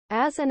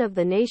As an of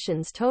the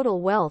nation's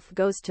total wealth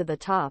goes to the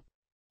top,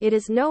 it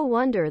is no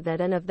wonder that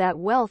an of that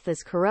wealth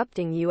is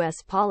corrupting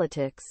U.S.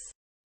 politics.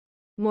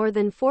 More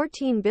than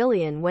 $14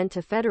 billion went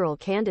to federal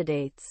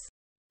candidates,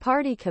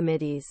 party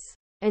committees,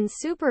 and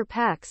super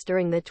PACs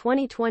during the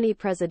 2020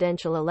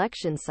 presidential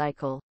election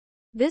cycle.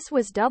 This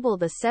was double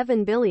the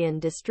 $7 billion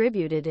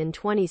distributed in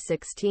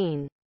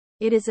 2016.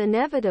 It is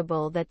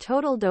inevitable that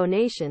total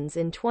donations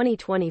in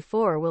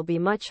 2024 will be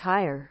much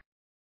higher.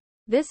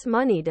 This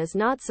money does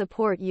not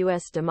support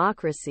U.S.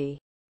 democracy.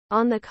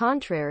 On the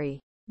contrary,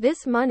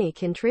 this money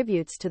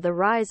contributes to the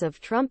rise of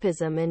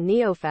Trumpism and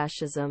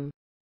neofascism.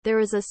 There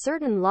is a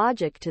certain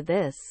logic to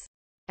this.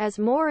 As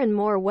more and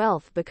more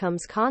wealth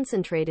becomes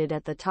concentrated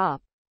at the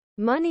top,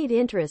 moneyed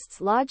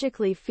interests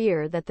logically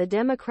fear that the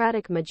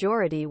Democratic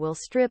majority will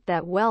strip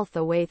that wealth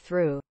away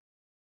through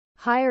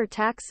higher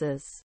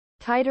taxes,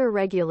 tighter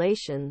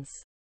regulations,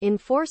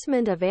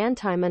 enforcement of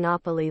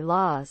anti-monopoly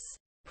laws,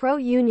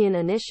 pro-union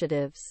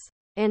initiatives,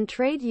 and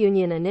trade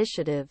union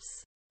initiatives,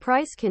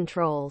 price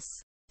controls.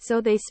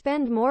 So they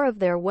spend more of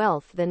their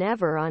wealth than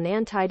ever on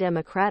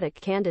anti-democratic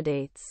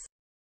candidates.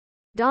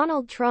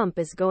 Donald Trump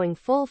is going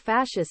full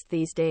fascist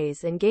these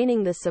days and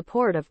gaining the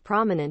support of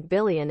prominent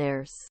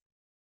billionaires.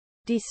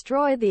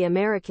 Destroy the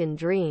American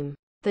dream.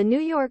 The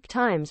New York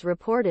Times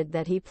reported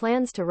that he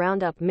plans to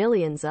round up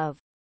millions of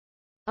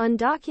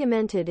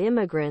undocumented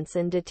immigrants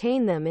and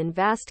detain them in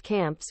vast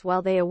camps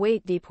while they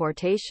await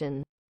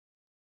deportation.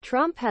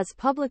 Trump has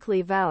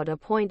publicly vowed to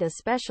appoint a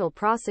special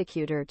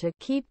prosecutor to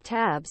keep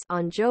tabs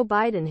on Joe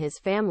Biden, his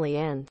family,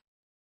 and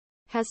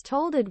has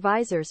told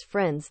advisors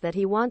friends that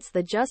he wants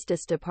the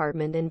Justice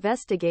Department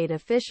investigate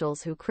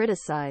officials who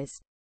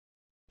criticized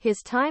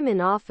his time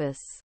in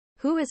office.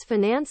 Who is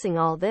financing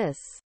all this?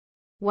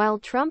 While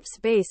Trump's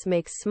base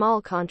makes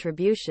small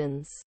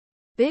contributions,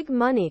 big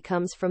money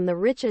comes from the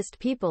richest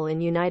people in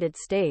United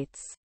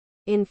States.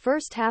 In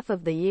first half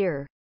of the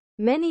year,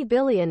 many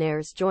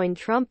billionaires joined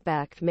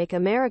Trump-backed Make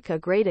America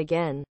Great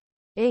Again,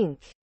 Inc.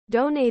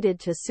 donated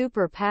to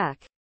Super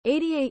PAC.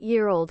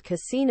 88-year-old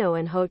casino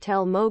and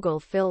hotel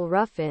mogul Phil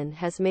Ruffin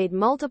has made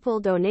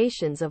multiple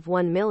donations of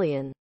 $1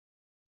 million.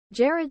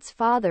 Jared's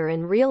father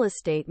and real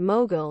estate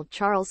mogul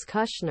Charles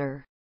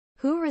Kushner,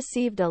 who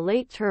received a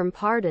late-term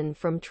pardon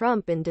from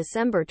Trump in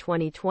December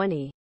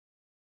 2020,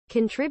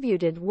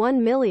 contributed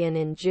 $1 million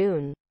in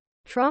June.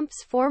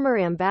 Trump's former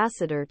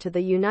ambassador to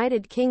the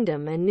United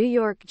Kingdom and New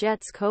York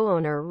Jets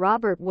co-owner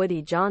Robert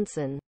Woody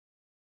Johnson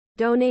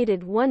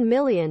donated $1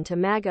 million to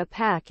MAGA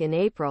PAC in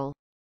April.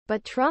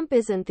 But Trump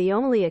isn't the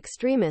only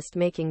extremist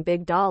making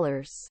big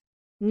dollars.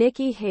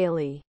 Nikki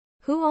Haley,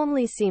 who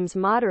only seems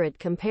moderate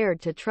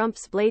compared to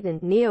Trump's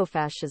blatant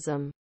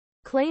neofascism,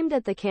 claimed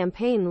at the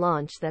campaign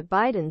launch that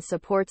Biden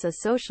supports a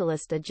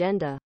socialist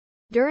agenda.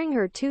 During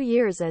her 2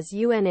 years as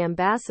UN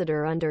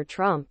ambassador under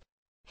Trump,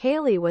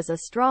 Haley was a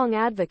strong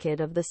advocate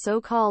of the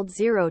so-called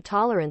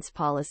zero-tolerance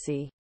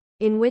policy,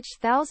 in which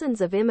thousands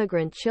of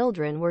immigrant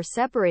children were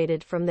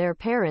separated from their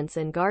parents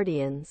and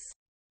guardians.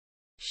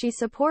 She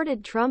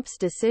supported Trump's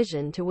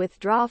decision to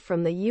withdraw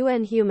from the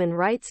UN Human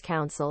Rights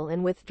Council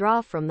and withdraw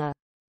from the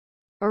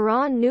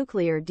Iran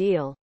nuclear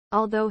deal.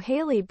 Although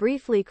Haley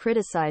briefly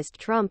criticized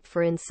Trump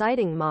for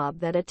inciting mob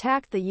that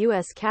attacked the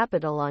U.S.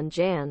 Capitol on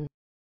Jan.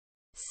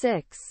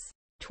 6,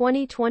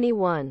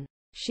 2021,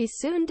 she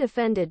soon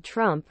defended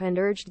Trump and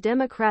urged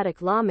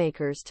Democratic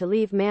lawmakers to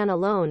leave man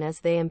alone as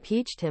they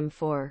impeached him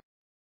for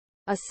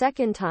a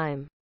second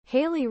time.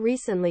 Haley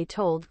recently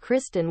told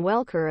Kristen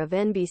Welker of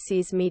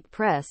NBC's Meet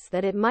Press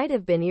that it might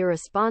have been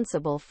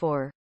irresponsible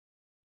for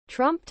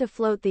Trump to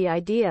float the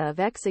idea of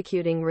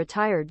executing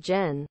retired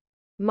Gen.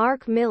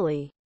 Mark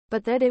Milley,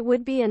 but that it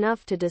would be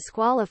enough to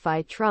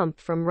disqualify Trump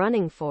from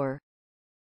running for